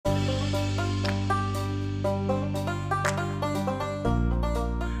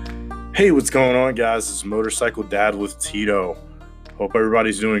Hey, what's going on, guys? It's Motorcycle Dad with Tito. Hope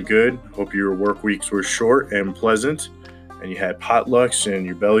everybody's doing good. Hope your work weeks were short and pleasant, and you had potlucks and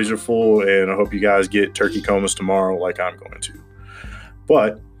your bellies are full, and I hope you guys get turkey comas tomorrow like I'm going to.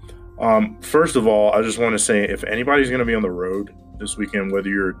 But first of all, I just want to say if anybody's going to be on the road this weekend, whether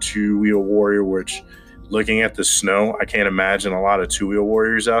you're a two-wheel warrior, which looking at the snow, I can't imagine a lot of two-wheel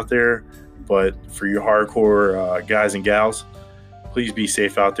warriors out there, but for you hardcore guys and gals, please be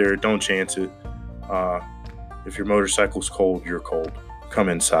safe out there. Don't chance it. If your motorcycle's cold, you're cold. Come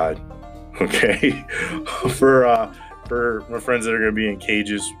inside, okay? For my friends that are going to be in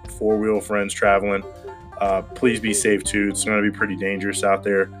cages, four-wheel friends traveling, please be safe too. It's going to be pretty dangerous out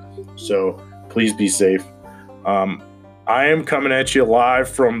there, so please be safe. I am coming at you live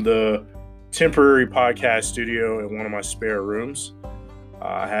from the temporary podcast studio in one of my spare rooms.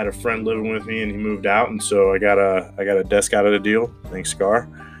 I had a friend living with me and he moved out, and so I got a desk out of the deal. Thanks, Scar.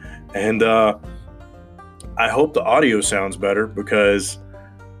 And I hope the audio sounds better because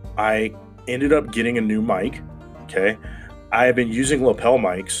I ended up getting a new mic. Okay, I have been using lapel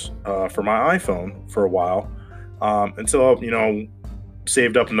mics for my iPhone for a while until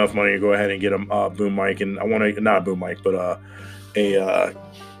saved up enough money to go ahead and get a boom mic, and I want to not a boom mic, but a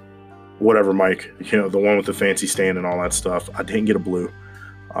whatever mic, the one with the fancy stand and all that stuff. I didn't get a blue.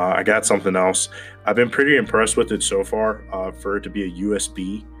 I got something else. I've been pretty impressed with it so far. For it to be a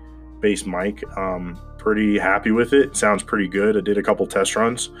USB-based mic, pretty happy with it. It sounds pretty good. I did a couple test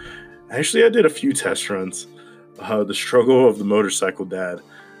runs. Actually, I did a few test runs. The struggle of the motorcycle dad.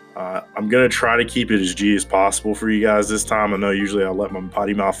 I'm going to try to keep it as G as possible for you guys this time. I know usually I let my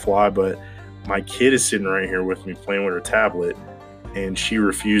potty mouth fly, but my kid is sitting right here with me playing with her tablet, and she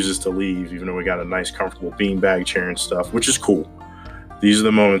refuses to leave, even though we got a nice, comfortable beanbag chair and stuff, which is cool. These are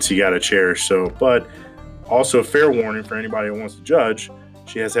the moments you got to cherish. So, but also fair warning for anybody who wants to judge,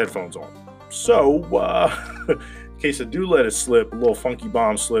 she has headphones on. So, in case I do let it slip, a little funky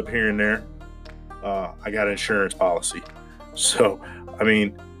bomb slip here and there, I got an insurance policy. So, I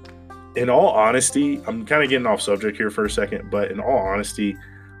mean, in all honesty, I'm kind of getting off subject here for a second, but in all honesty,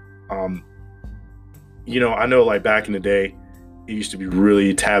 I know like back in the day, it used to be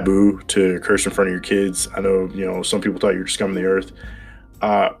really taboo to curse in front of your kids. I know, some people thought you were scum of the earth.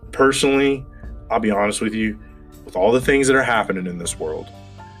 Personally, I'll be honest with you, with all the things that are happening in this world,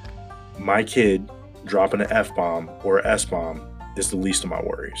 my kid dropping an F-bomb or an S-bomb is the least of my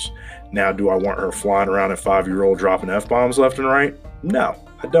worries. Now, do I want her flying around a 5-year-old dropping F-bombs left and right? No,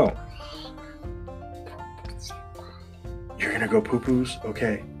 I don't. You're going to go poo-poos?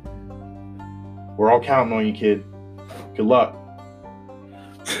 Okay. We're all counting on you, kid. Good luck.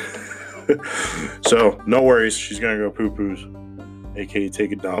 So, no worries. She's going to go poo-poos, aka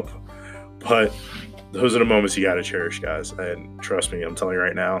take a dump. But those are the moments you got to cherish, guys. And trust me, I'm telling you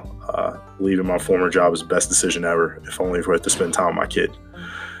right now, leaving my former job is the best decision ever, if only if we have to spend time with my kid.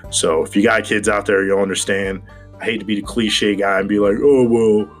 So if you got kids out there, you'll understand. I hate to be the cliche guy and be like, oh,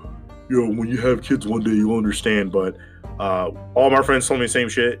 well, when you have kids one day, you'll understand. But all my friends told me the same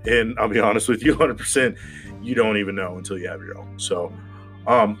shit. And I'll be honest with you, 100%, you don't even know until you have your own. So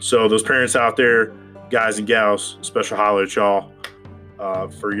those parents out there, guys and gals, special holler at y'all.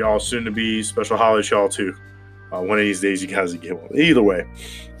 For y'all soon to be, special holler at y'all too. One of these days you guys will get one. Either way,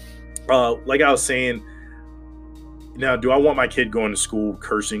 like I was saying, now, do I want my kid going to school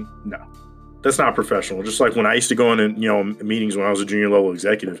cursing? No, that's not professional. Just like when I used to go in, meetings when I was a junior level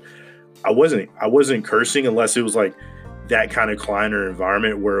executive, I wasn't cursing unless it was like that kind of client or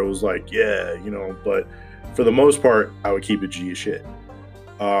environment where it was like, but for the most part, I would keep it G as shit.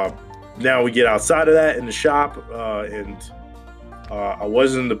 Now we get outside of that in the shop, and I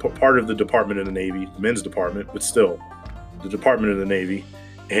wasn't the part of the Department of the Navy, the men's department, but still the Department of the Navy,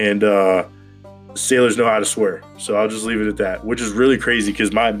 and sailors know how to swear. So I'll just leave it at that, which is really crazy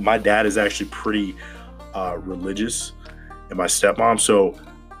because my dad is actually pretty religious, and my stepmom. So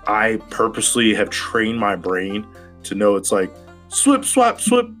I purposely have trained my brain to know it's like swip, swap,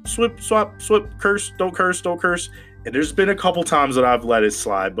 swip, swip, swap, swip, curse, don't curse, don't curse. And there's been a couple times that I've let it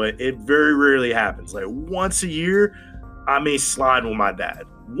slide, but it very rarely happens. Like once a year, I may slide with my dad.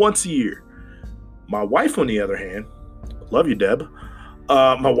 Once a year. My wife, on the other hand, love you, Deb.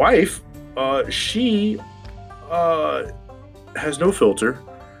 My wife, she has no filter.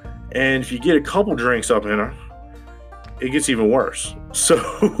 And if you get a couple drinks up in her, it gets even worse. So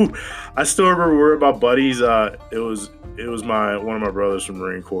I still remember we were about buddies. It was one of my brothers from the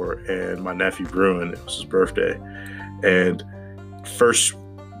Marine Corps and my nephew Bruin. It was his birthday. And first,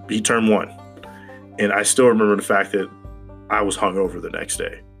 he turned 1. And I still remember the fact that I was hungover the next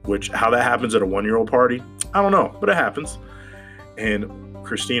day, which how that happens at a 1-year-old party, I don't know, but it happens. And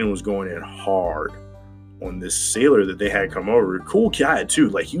Christina was going in hard on this sailor that they had come over. Cool guy too.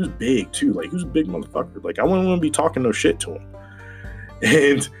 Like, he was big too. Like, he was a big motherfucker. Like, I wouldn't want to be talking no shit to him.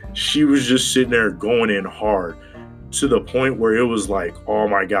 And she was just sitting there going in hard to the point where it was like, oh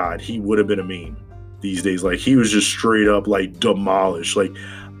my God, he would have been a meme these days. Like, he was just straight up like demolished. Like,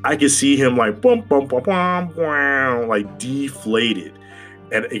 I could see him like boom, boom, boom, boom, boom, like deflated.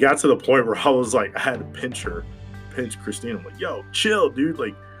 And it got to the point where I was like, I had to pinch Christina. I'm like, yo, chill, dude.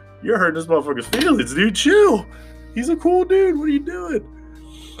 Like, you're hurting this motherfucker's feelings, dude. Chill. He's a cool dude. What are you doing?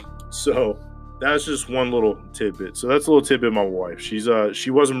 So that's just one little tidbit. So that's a little tidbit of my wife. She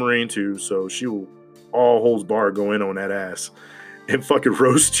was a Marine too, so she will all holds bar go in on that ass and fucking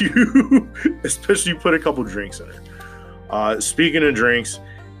roast you, especially put a couple drinks in her. Speaking of drinks,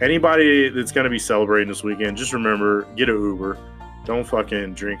 anybody that's going to be celebrating this weekend, just remember, get an Uber. Don't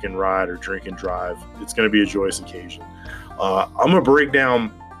fucking drink and ride or drink and drive. It's going to be a joyous occasion. I'm going to break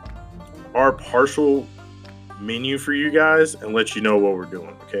down our partial menu for you guys and let you know what we're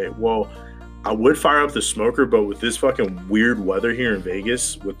doing. Okay. Well, I would fire up the smoker, but with this fucking weird weather here in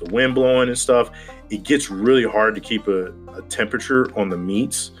Vegas, with the wind blowing and stuff, it gets really hard to keep a temperature on the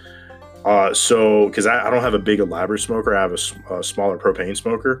meats. So, because I don't have a big elaborate smoker, I have a smaller propane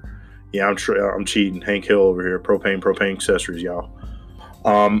smoker. Yeah, I'm cheating. Hank Hill over here, propane accessories, y'all.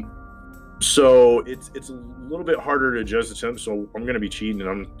 So it's a little bit harder to adjust the temp. So I'm gonna be cheating, and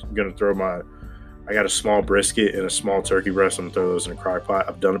I'm gonna throw I got a small brisket and a small turkey breast. I'm gonna throw those in a crock pot.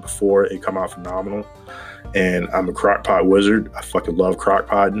 I've done it before. It come out phenomenal. And I'm a crock pot wizard. I fucking love crock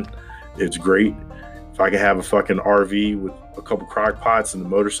potting. It's great. If I could have a fucking RV with a couple crock pots and the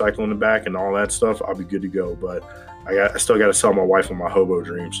motorcycle in the back and all that stuff, I'll be good to go. But I still got to sell my wife on my hobo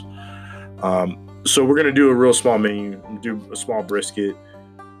dreams. So we're gonna do a real small menu. Do a small brisket,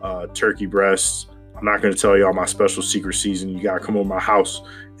 turkey breasts. I'm not gonna tell y'all my special secret season. You gotta come over my house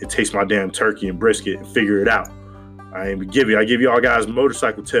and taste my damn turkey and brisket and figure it out. I give y'all guys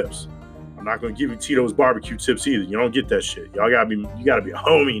motorcycle tips. I'm not gonna give you Tito's barbecue tips either. You don't get that shit. You gotta be a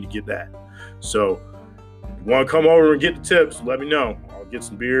homie to get that. So, if you want to come over and get the tips, let me know. I'll get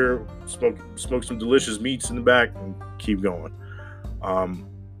some beer, smoke some delicious meats in the back, and keep going.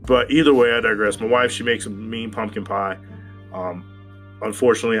 But either way, I digress. My wife, she makes a mean pumpkin pie.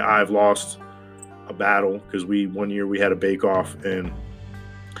 Unfortunately, I've lost a battle because one year we had a bake off, and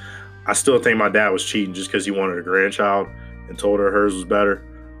I still think my dad was cheating just because he wanted a grandchild and told her hers was better.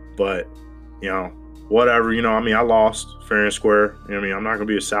 But, whatever, I lost fair and square. I'm not going to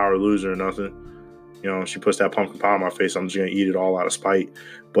be a sour loser or nothing. She puts that pumpkin pie on my face. I'm just going to eat it all out of spite.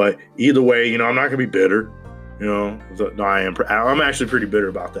 But either way, I'm not going to be bitter. No, I am. I'm actually pretty bitter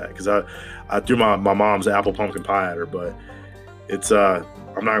about that because I threw my mom's apple pumpkin pie at her. But it's, I'm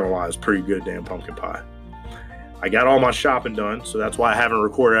not going to lie, it's pretty good damn pumpkin pie. I got all my shopping done, so that's why I haven't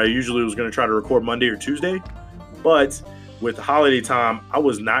recorded. I usually was going to try to record Monday or Tuesday, but with the holiday time, I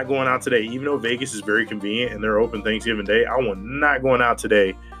was not going out today. Even though Vegas is very convenient and they're open Thanksgiving Day, I was not going out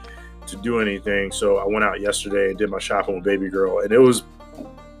today to do anything. So I went out yesterday and did my shopping with baby girl, and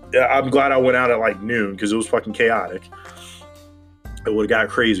I'm glad I went out at like noon because it was fucking chaotic. It would have got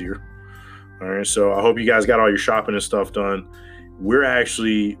crazier. All right, so I hope you guys got all your shopping and stuff done. We're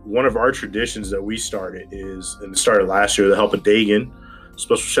actually, one of our traditions that we started started last year, the help of Dagan.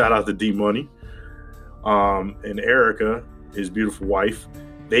 Special shout out to D Money. And Erica, his beautiful wife.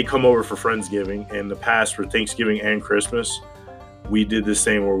 They come over for Friendsgiving. And the past for Thanksgiving and Christmas, we did this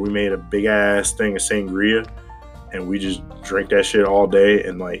thing where we made a big ass thing of sangria. And we just drank that shit all day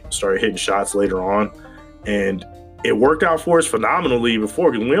and started hitting shots later on. And it worked out for us phenomenally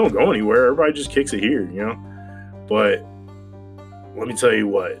before because we don't go anywhere. Everybody just kicks it here, But let me tell you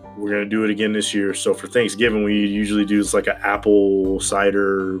what, we're going to do it again this year. So for Thanksgiving, we usually do like an apple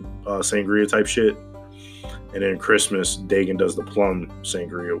cider sangria type shit. And then Christmas, Dagan does the plum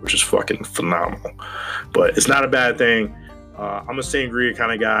sangria, which is fucking phenomenal. But it's not a bad thing. I'm a sangria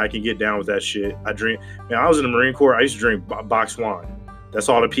kind of guy. I can get down with that shit. I was in the Marine Corps. I used to drink box wine. That's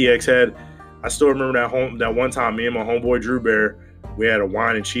all the PX had. I still remember that one time me and my homeboy Drew Bear, we had a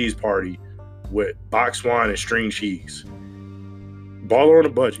wine and cheese party with box wine and string cheese. Baller on a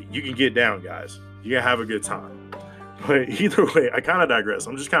budget. You can get down, guys. You can have a good time. But either way, I kind of digress.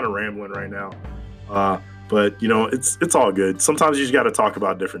 I'm just kind of rambling right now. But it's all good. Sometimes you just got to talk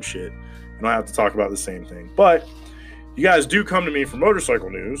about different shit. You don't have to talk about the same thing. But you guys do come to me for motorcycle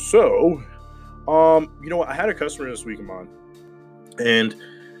news. So, what? I had a customer this week of mine, and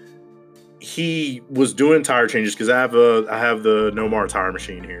he was doing tire changes because I have the Nomar tire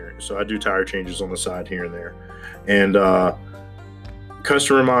machine here. So I do tire changes on the side here and there. And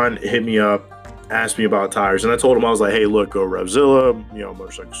customer of mine hit me up asked me about tires, and I told him, I was like, hey, look, go Revzilla,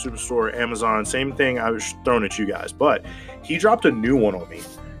 Motorcycle Superstore, Amazon, same thing I was throwing at you guys. But he dropped a new one on me,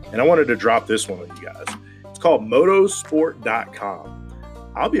 and I wanted to drop this one on you guys. It's called motosport.com.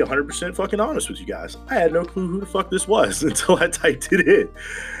 I'll be 100% fucking honest with you guys. I had no clue who the fuck this was until I typed it in.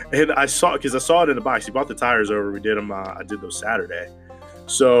 And I saw it in the box. He bought the tires over. We did them. I did those Saturday.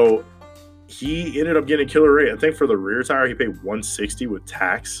 So he ended up getting a killer rate. I think for the rear tire, he paid $160 with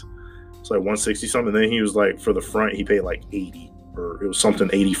tax. It's like 160 something. Then he was like, for the front, he paid like 80, or it was something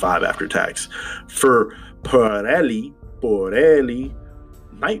 85 after tax for Pirelli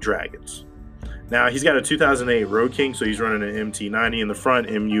Night Dragons. Now he's got a 2008 Road King, so he's running an MT90 in the front,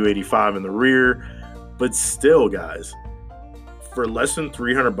 MU85 in the rear. But still, guys, for less than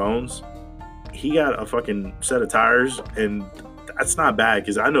 300 bones, he got a fucking set of tires, and that's not bad,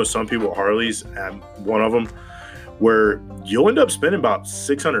 because I know some people at Harleys, one of them, where you'll end up spending about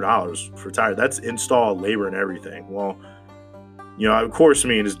 $600 for tires. That's install, labor, and everything. Well, of course,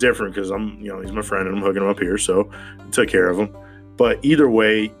 it's different because he's my friend and I'm hooking him up here, so I took care of him. But either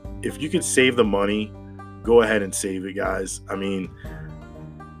way, if you could save the money, go ahead and save it, guys.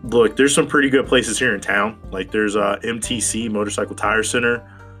 Look, there's some pretty good places here in town. Like there's MTC, Motorcycle Tire Center.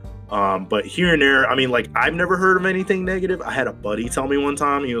 But here and there, I've never heard of anything negative. I had a buddy tell me one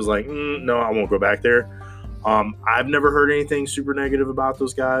time, he was like, no, I won't go back there. I've never heard anything super negative about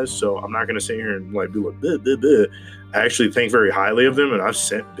those guys, so I'm not going to sit here and be like, bleh, bleh, bleh. I actually think very highly of them, and I've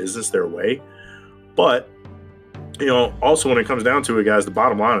sent business their way. But, also when it comes down to it, guys, the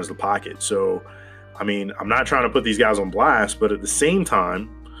bottom line is the pocket. So, I'm not trying to put these guys on blast, but at the same time,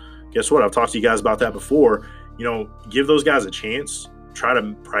 guess what? I've talked to you guys about that before. Give those guys a chance. Try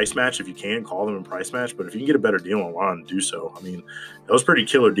to price match if you can. Call them and price match. But if you can get a better deal online, do so. That was a pretty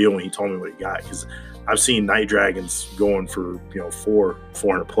killer deal when he told me what he got, because I've seen Night Dragons going for,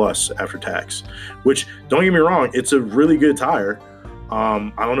 $400 plus after tax, which, don't get me wrong, it's a really good tire.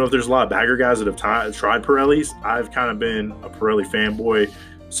 I don't know if there's a lot of bagger guys that have tried Pirellis. I've kind of been a Pirelli fanboy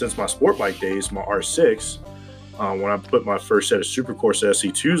since my sport bike days, my R6. When I put my first set of Supercourse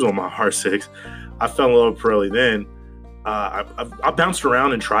SC2s on my R6, I fell in love with Pirelli then. I've bounced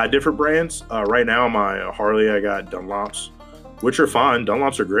around and tried different brands. Right now, my Harley, I got Dunlops, which are fine.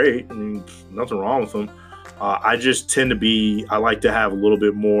 Dunlops are great. Nothing wrong with them. I just tend to I like to have a little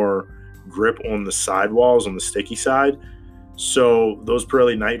bit more grip on the sidewalls, on the sticky side. So those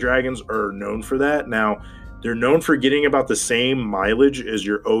Pirelli Night Dragons are known for that. Now, they're known for getting about the same mileage as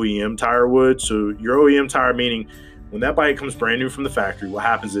your OEM tire would. So your OEM tire, meaning when that bike comes brand new from the factory, what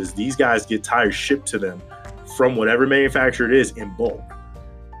happens is these guys get tires shipped to them from whatever manufacturer it is in bulk.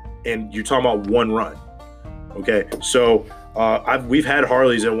 And you're talking about one run. Okay, so we've had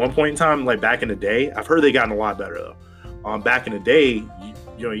Harleys at one point in time, like back in the day. I've heard they gotten a lot better though. Back in the day,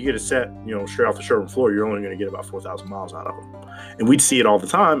 you get a set, straight off the showroom floor, you're only going to get about 4,000 miles out of them. And we'd see it all the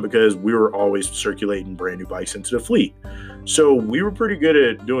time because we were always circulating brand new bikes into the fleet. So we were pretty good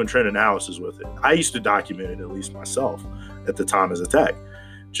at doing trend analysis with it. I used to document it, at least myself, at the time as a tech,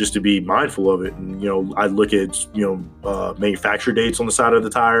 just to be mindful of it. And, I'd look at, manufacturer dates on the side of the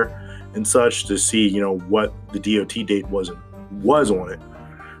tire and such to see, what the DOT date was on it.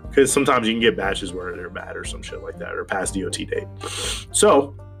 Because sometimes you can get batches where they're bad or some shit like that, or past DOT date.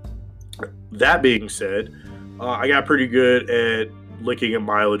 So, that being said, I got pretty good at looking at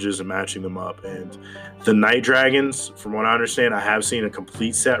mileages and matching them up. And the Night Dragons, from what I understand, I have seen a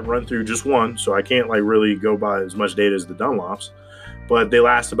complete set run through just one, so I can't really go by as much data as the Dunlops, but they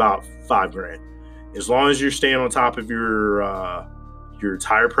last about $5,000. As long as you're staying on top of your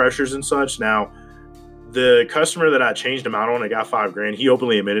tire pressures and such. Now, the customer that I changed him out on, I got $5,000. He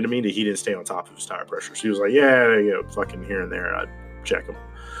openly admitted to me that he didn't stay on top of his tire pressure. So he was like, yeah, fucking here and there, I'd check him.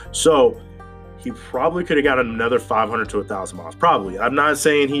 So he probably could have got another 500 to 1,000 miles. Probably. I'm not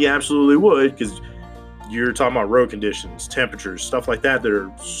saying he absolutely would, because you're talking about road conditions, temperatures, stuff like that. There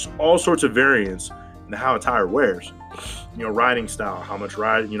are all sorts of variants in how a tire wears. Riding style, how much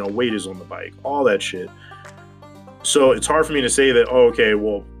weight is on the bike, all that shit. So it's hard for me to say that,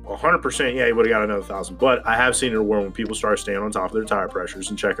 100%, yeah, he would have got another 1,000. But I have seen it where when people start staying on top of their tire pressures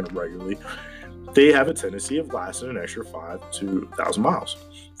and checking them regularly, they have a tendency of lasting an extra 5 to 1,000 miles,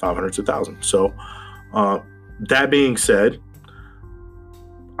 500 to 1,000. So that being said,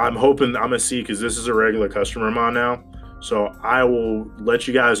 I'm hoping I'm going to see, because this is a regular customer of mine now. So I will let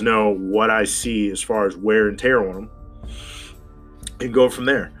you guys know what I see as far as wear and tear on them and go from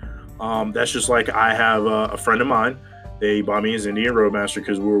there. That's just like I have a friend of mine. They bought me his Indian Roadmaster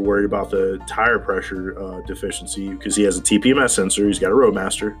because we were worried about the tire pressure deficiency, because he has a TPMS sensor. He's got a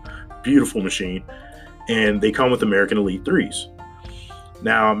Roadmaster, beautiful machine, and they come with American Elite 3s.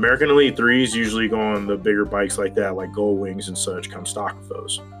 Now, American Elite 3s usually go on the bigger bikes like that, like Gold Wings and such, come stock with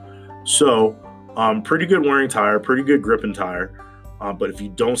those. So, pretty good wearing tire, pretty good gripping tire. But if you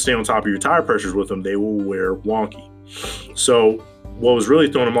don't stay on top of your tire pressures with them, they will wear wonky. So, what was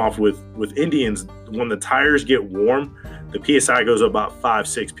really throwing them off with Indians, when the tires get warm, the PSI goes up about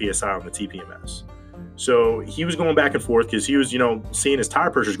 5-6 PSI on the TPMS. So he was going back and forth because he was, seeing his tire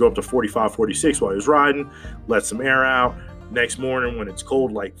pressures go up to 45, 46 while he was riding, let some air out. Next morning when it's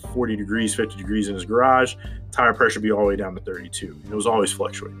cold, like 40 degrees, 50 degrees in his garage, tire pressure be all the way down to 32. It was always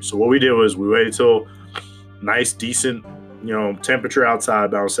fluctuating. So what we did was we waited till nice, decent, temperature outside,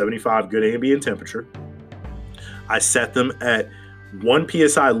 about 75, good ambient temperature. I set them at 1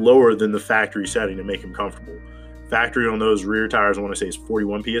 PSI lower than the factory setting to make them comfortable. Factory on those rear tires, I want to say, is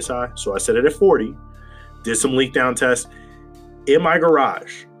 41 PSI. So I set it at 40. Did some leak down tests. In my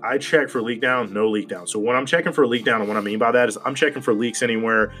garage, I check for leak down, no leak down. So when I'm checking for leak down, and what I mean by that is I'm checking for leaks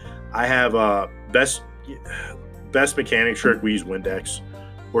anywhere. I have best mechanic trick. We use Windex,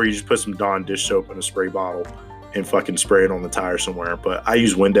 or you just put some Dawn dish soap in a spray bottle and fucking spray it on the tire somewhere. But I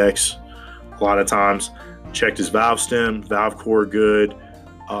use Windex a lot of times. Checked his valve stem, valve core good.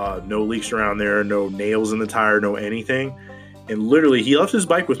 No leaks around there, no nails in the tire, no anything. And literally, he left his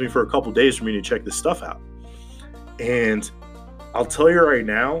bike with me for a couple days for me to check this stuff out. And I'll tell you right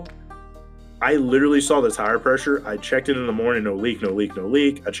now, I literally saw the tire pressure. I checked it in the morning, no leak, no leak, no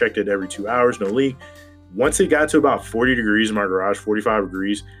leak. I checked it every 2 hours, no leak. Once it got to about 40 degrees in my garage, 45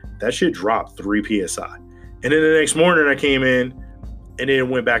 degrees, that shit dropped 3 PSI. And then the next morning I came in and then it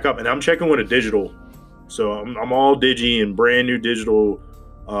went back up. And I'm checking with a digital. So I'm all digi and brand new digital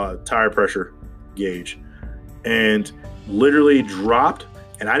tire pressure gauge. And literally dropped.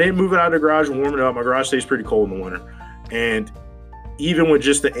 And I didn't move it out of the garage and warm it up. My garage stays pretty cold in the winter. And even with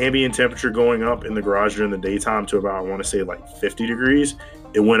just the ambient temperature going up in the garage during the daytime to about, I want to say like 50 degrees,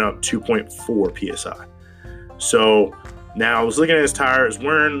 it went up 2.4 PSI. So now I was looking at his tire. It's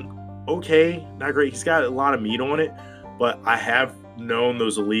wearing okay, not great. He's got a lot of meat on it, but I have known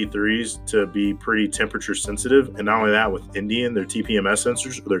those Elite 3s to be pretty temperature sensitive. And not only that, with Indian, their TPMS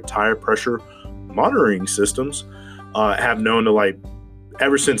sensors, their tire pressure monitoring systems, have known to, like,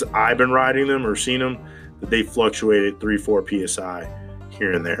 ever since I've been riding them or seen them, that they fluctuated 3-4 PSI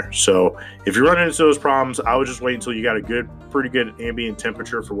here and there. So if you're running into those problems, I would just wait until you got a pretty good ambient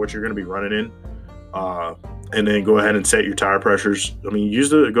temperature for what you're going to be running in. And then go ahead and set your tire pressures. I mean,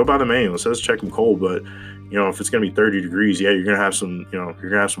 go by the manual. It says check them cold, but if it's going to be 30 degrees, yeah, you're going to have some,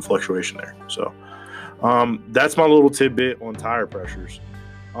 fluctuation there. So, that's my little tidbit on tire pressures.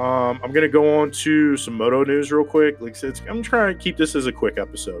 I'm going to go on to some moto news real quick. Like I said, I'm trying to keep this as a quick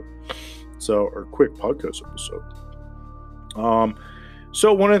episode. Or quick podcast episode.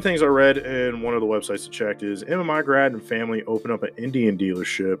 So one of the things I read in one of the websites I checked is MMI grad and family opened up an Indian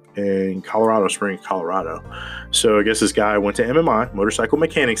dealership in Colorado Springs, Colorado. So I guess this guy went to MMI, Motorcycle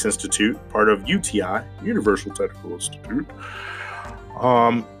Mechanics Institute, part of UTI, Universal Technical Institute.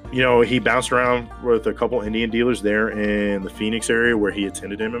 He bounced around with a couple Indian dealers there in the Phoenix area where he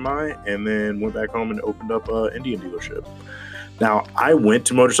attended MMI, and then went back home and opened up an Indian dealership. Now, I went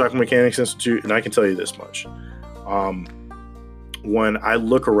to Motorcycle Mechanics Institute, and I can tell you this much. When I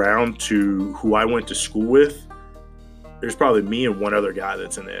look around to who I went to school with, there's probably me and one other guy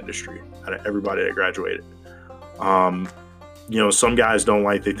that's in the industry out of everybody that graduated. Some guys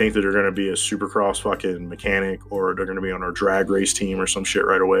they think that they're going to be a supercross fucking mechanic, or they're going to be on our drag race team or some shit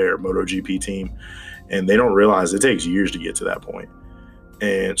right away, or MotoGP team. And they don't realize it takes years to get to that point.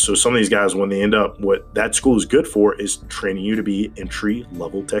 And so some of these guys, when they end up, what that school is good for is training you to be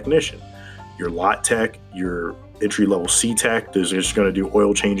entry-level technician. Your lot tech, your entry-level C tech, they're just going to do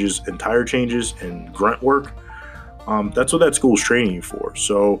oil changes and tire changes and grunt work. That's what that school is training you for.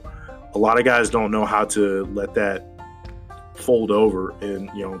 So a lot of guys don't know how to let that fold over and,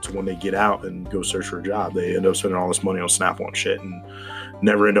 to when they get out and go search for a job. They end up spending all this money on Snap-on shit and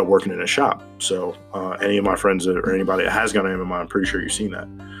never end up working in a shop. So any of my friends or anybody that has gone to MMI, I'm pretty sure you've seen that.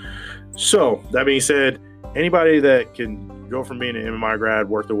 So that being said, anybody that can go from being an MMI grad,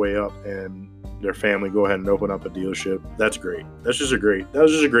 work their way up, and their family go ahead and open up a dealership, that's great. That was just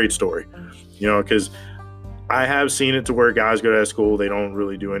a great story, because I have seen it to where guys go to that school, they don't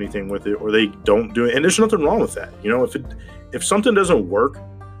really do anything with it, or they don't do it, and there's nothing wrong with that. If something doesn't work,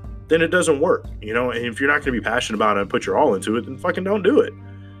 then it doesn't work, and if you're not going to be passionate about it and put your all into it, then fucking don't do it.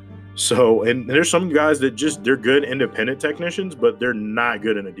 So, and there's some guys that they're good independent technicians, but they're not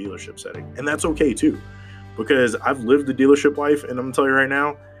good in a dealership setting, and that's okay too, because I've lived the dealership life, and I'm gonna tell you right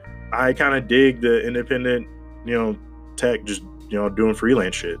now, I kind of dig the independent, tech, just, doing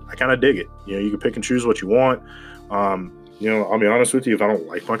freelance shit. I kind of dig it. You can pick and choose what you want. I'll be honest with you. If I don't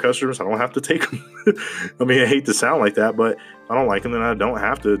like my customers, I don't have to take them. I mean, I hate to sound like that, but if I don't like them, then I don't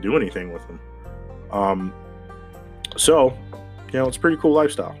have to do anything with them. So, it's a pretty cool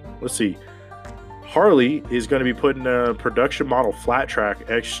lifestyle. Let's see. Harley is going to be putting a production model flat track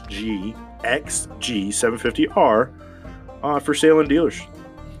XG 750R for sale in dealers.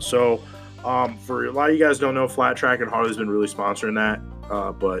 So, for a lot of you guys don't know, flat track and Harley's been really sponsoring that.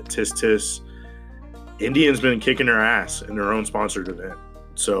 But tis, Indian's been kicking their ass in their own sponsored event.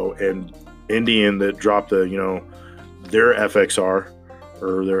 So, and Indian that dropped their FXR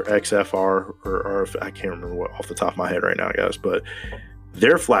or their XFR or I can't remember what off the top of my head right now, guys, but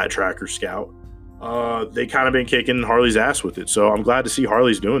their flat tracker Scout, they kind of been kicking Harley's ass with it. So I'm glad to see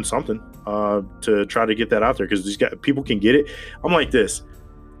Harley's doing something to try to get that out there, because these guys, people can get it. I'm like this: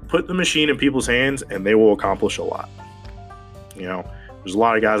 put the machine in people's hands and they will accomplish a lot. There's a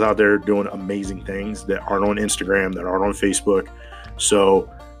lot of guys out there doing amazing things that aren't on Instagram, that aren't on Facebook. So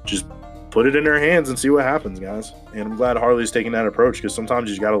just put it in their hands and see what happens, guys. And I'm glad Harley's taking that approach, because sometimes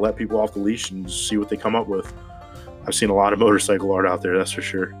you just got to let people off the leash and see what they come up with. I've seen a lot of motorcycle art out there, that's for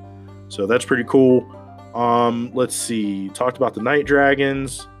sure. So that's pretty cool. Let's see. Talked about the Night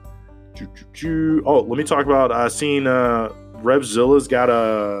Dragons. Oh, let me talk about, I seen Revzilla's got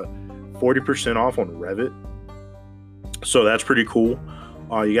a 40% off on Revit. So that's pretty cool.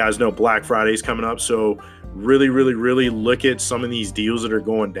 You guys know Black Friday's coming up, so really, really, really look at some of these deals that are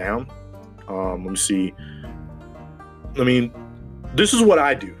going down. Let me see. I mean, this is what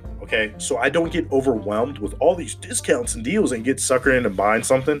I do, okay? So I don't get overwhelmed with all these discounts and deals and get suckered into buying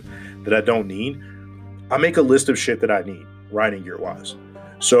something that I don't need. I make a list of shit that I need, riding gear-wise.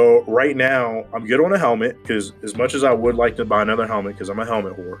 So right now, I'm good on a helmet, because as much as I would like to buy another helmet, because I'm a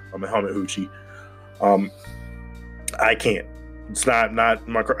helmet whore, I'm a helmet hoochie, I can't. It's not my.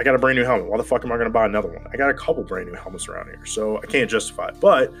 I got a brand new helmet. Why the fuck am I going to buy another one? I got a couple brand new helmets around here, so I can't justify it.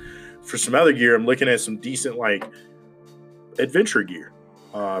 But for some other gear, I'm looking at some decent adventure gear,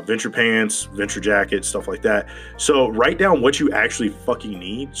 venture pants, venture jackets, stuff like that. So write down what you actually fucking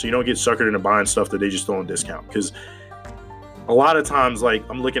need, so you don't get suckered into buying stuff that they just throw on discount. Because a lot of times,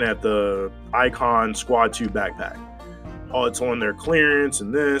 I'm looking at the Icon Squad 2 backpack. Oh, it's on their clearance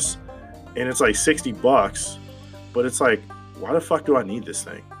and this, and it's like $60. But it's like, why the fuck do I need this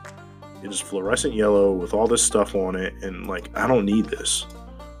thing? It is fluorescent yellow with all this stuff on it, and I don't need this.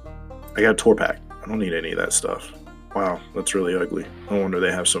 I got a tour pack. I don't need any of that stuff. Wow, that's really ugly. No wonder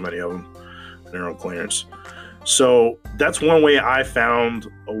they have so many of them in their own clearance. So that's one way I found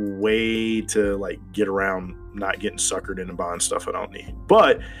a way to get around not getting suckered into buying stuff I don't need.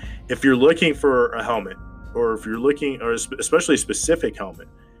 But if you're looking for a helmet, or if you're looking, or especially a specific helmet,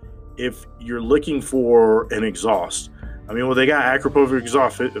 if you're looking for an exhaust, they got Acropovic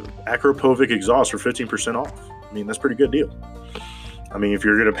exhaust for 15% off. That's a pretty good deal. If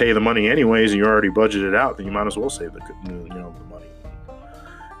you're going to pay the money anyways and you're already budgeted out, then you might as well save the money.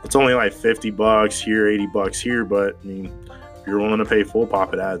 It's only like $50 here, $80 here, but if you're willing to pay full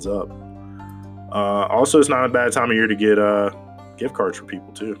pop, it adds up. Also, it's not a bad time of year to get gift cards for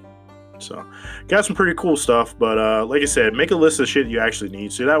people too. So, got some pretty cool stuff, but like I said, make a list of shit you actually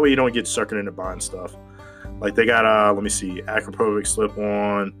need, so that way you don't get suckered into buying stuff. They got, let me see, Acropovic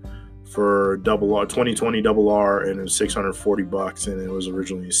slip-on for 2020 double R, and it was $640, and it was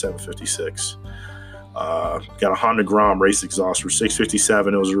originally $756. Got a Honda Grom race exhaust for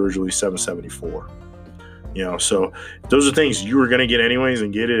 $657. It was originally $774. So those are things you were gonna get anyways,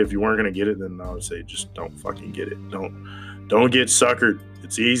 and get it. If you weren't gonna get it, then I would say just don't fucking get it. Don't get suckered.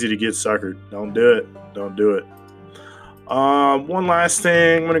 It's easy to get suckered. Don't do it. Don't do it. One last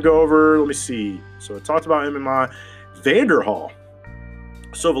thing I'm going to go over. Let me see. So I talked about MMI. Vanderhall.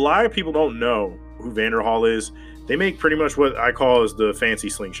 So if a lot of people don't know who Vanderhall is, they make pretty much what I call is the fancy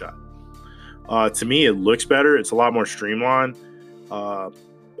slingshot. To me, it looks better. It's a lot more streamlined. I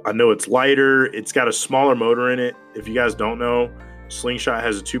know it's lighter. It's got a smaller motor in it. If you guys don't know, Slingshot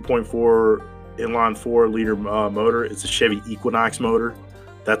has a 2.4 inline 4-liter motor. It's a Chevy Equinox motor.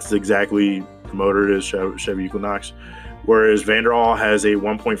 That's exactly the motor it is, Chevy Equinox. Whereas Vanderhall has a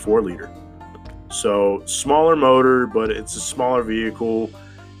 1.4 liter. So smaller motor, but it's a smaller vehicle.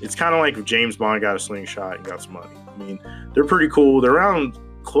 It's kind of like if James Bond got a Slingshot and got some money. They're pretty cool. They're around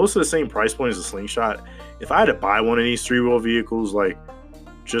close to the same price point as a Slingshot. If I had to buy one of these 3-wheel vehicles,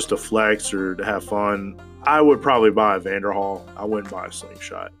 just to flex or to have fun, I would probably buy a Vanderhall. I wouldn't buy a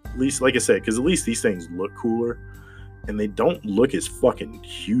Slingshot. At least, like I said, because at least these things look cooler. And they don't look as fucking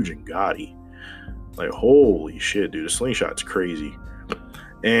huge and gaudy. Holy shit, dude. A Slingshot's crazy.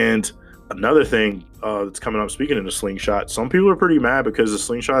 And another thing that's coming up, speaking of the Slingshot, some people are pretty mad because the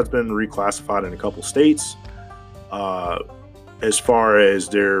Slingshot's been reclassified in a couple states. As far as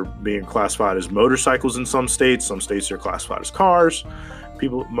they're being classified as motorcycles in some states are classified as cars. A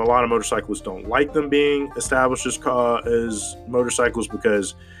lot of motorcyclists don't like them being established as motorcycles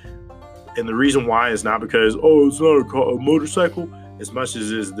because, and the reason why is not because, it's not a motorcycle, as much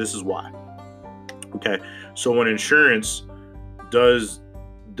as this is why. Okay, so when insurance does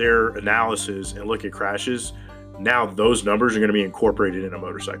their analysis and look at crashes, now those numbers are going to be incorporated into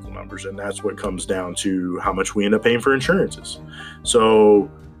motorcycle numbers, and that's what comes down to how much we end up paying for insurances.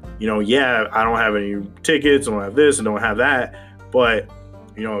 So, I don't have any tickets, I don't have this, and don't have that, but,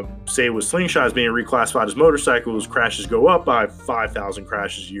 say with slingshots being reclassified as motorcycles, crashes go up by 5,000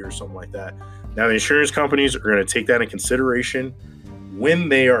 crashes a year or something like that. Now, the insurance companies are going to take that into consideration when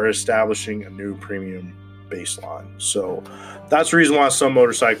they are establishing a new premium baseline. So that's the reason why some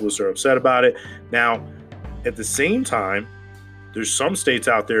motorcyclists are upset about it. Now, at the same time, there's some states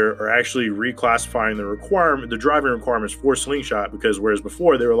out there are actually reclassifying the driving requirements for slingshot, because whereas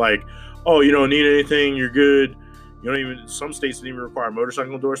before they were like, you don't need anything, you're good. Some states didn't even require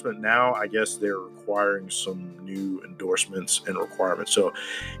motorcycle endorsement. Now, I guess they're requiring some new endorsements and requirements. So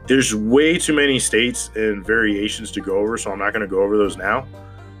there's way too many states and variations to go over, so I'm not going to go over those now.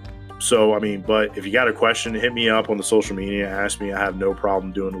 So, but if you got a question, hit me up on the social media, ask me. I have no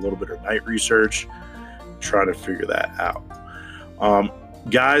problem doing a little bit of night research, trying to figure that out.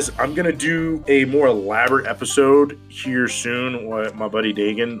 Guys, I'm going to do a more elaborate episode here soon with my buddy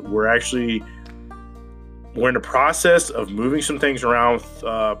Dagan. We're in the process of moving some things around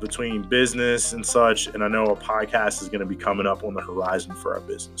between business and such, and I know a podcast is going to be coming up on the horizon for our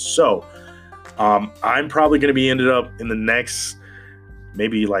business. So I'm probably going to be ended up in the next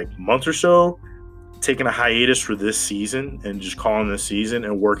maybe month or so taking a hiatus for this season and just calling this season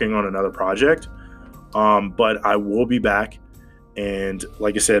and working on another project. But I will be back, and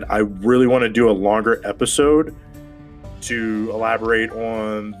like I said, I really want to do a longer episode to elaborate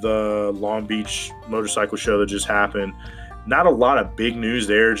on the Long Beach motorcycle show that just happened. Not a lot of big news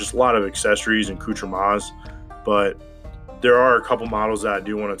there, just a lot of accessories and accoutrements, but there are a couple models that I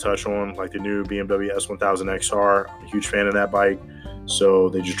do want to touch on, like the new BMW S1000 XR. I'm a huge fan of that bike, so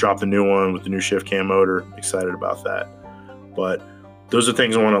they just dropped a new one with the new shift cam motor. Excited about that. But those are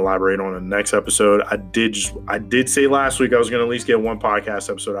things I want to elaborate on in the next episode. I did say last week I was going to at least get one podcast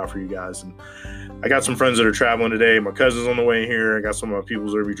episode out for you guys, and I got some friends that are traveling today. My cousin's on the way here. I got some of my people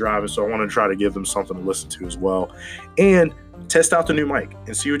that will be driving, so I want to try to give them something to listen to as well, and test out the new mic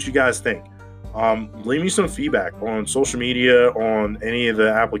and see what you guys think. Leave me some feedback on social media, on any of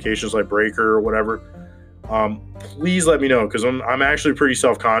the applications like Breaker or whatever. Please let me know, because I'm actually pretty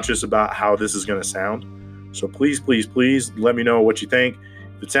self-conscious about how this is going to sound. So please let me know what you think.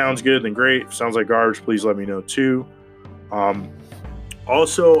 If it sounds good, then great. If it sounds like garbage, please let me know too.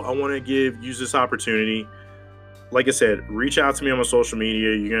 Also, I want to use this opportunity. Like I said, reach out to me on my social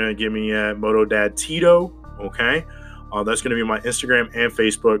media. You're going to get me at MotoDad Tito, okay? That's going to be my Instagram and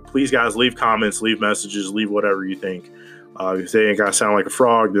Facebook. Please, guys, leave comments, leave messages, leave whatever you think. If they ain't got to sound like a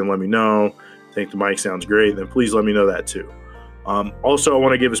frog, then let me know. Think the mic sounds great, then please let me know that too. Also, I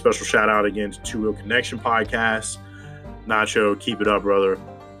want to give a special shout out again to Two Wheel Connection Podcast. Nacho, keep it up, brother.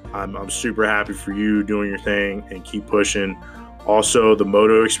 I'm super happy for you doing your thing and keep pushing. Also, the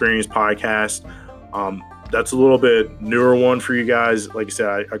Moto Experience Podcast. That's a little bit newer one for you guys. Like I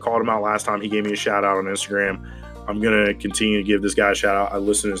said, I called him out last time. He gave me a shout out on Instagram. I'm going to continue to give this guy a shout out. I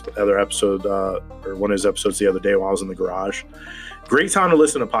listened to his other episode, or one of his episodes the other day while I was in the garage. Great time to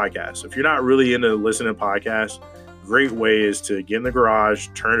listen to podcasts. If you're not really into listening to podcasts, great way is to get in the garage,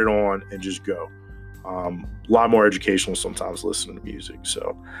 turn it on, and just go. A lot more educational sometimes listening to music.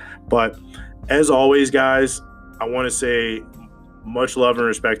 But as always, guys, I want to say much love and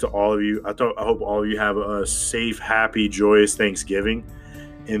respect to all of you. I hope all of you have a safe, happy, joyous Thanksgiving.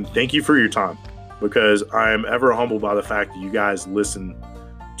 And thank you for your time, because I am ever humbled by the fact that you guys listen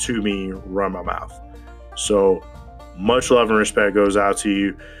to me run my mouth. So much love and respect goes out to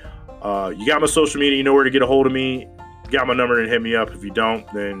you. You got my social media. You know where to get a hold of me. You got my number and hit me up. If you don't,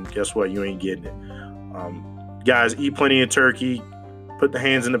 then guess what? You ain't getting it. Guys, eat plenty of turkey. Put the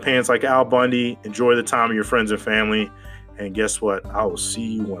hands in the pants like Al Bundy. Enjoy the time of your friends and family. And guess what? I will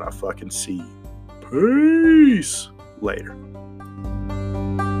see you when I fucking see you. Peace. Later.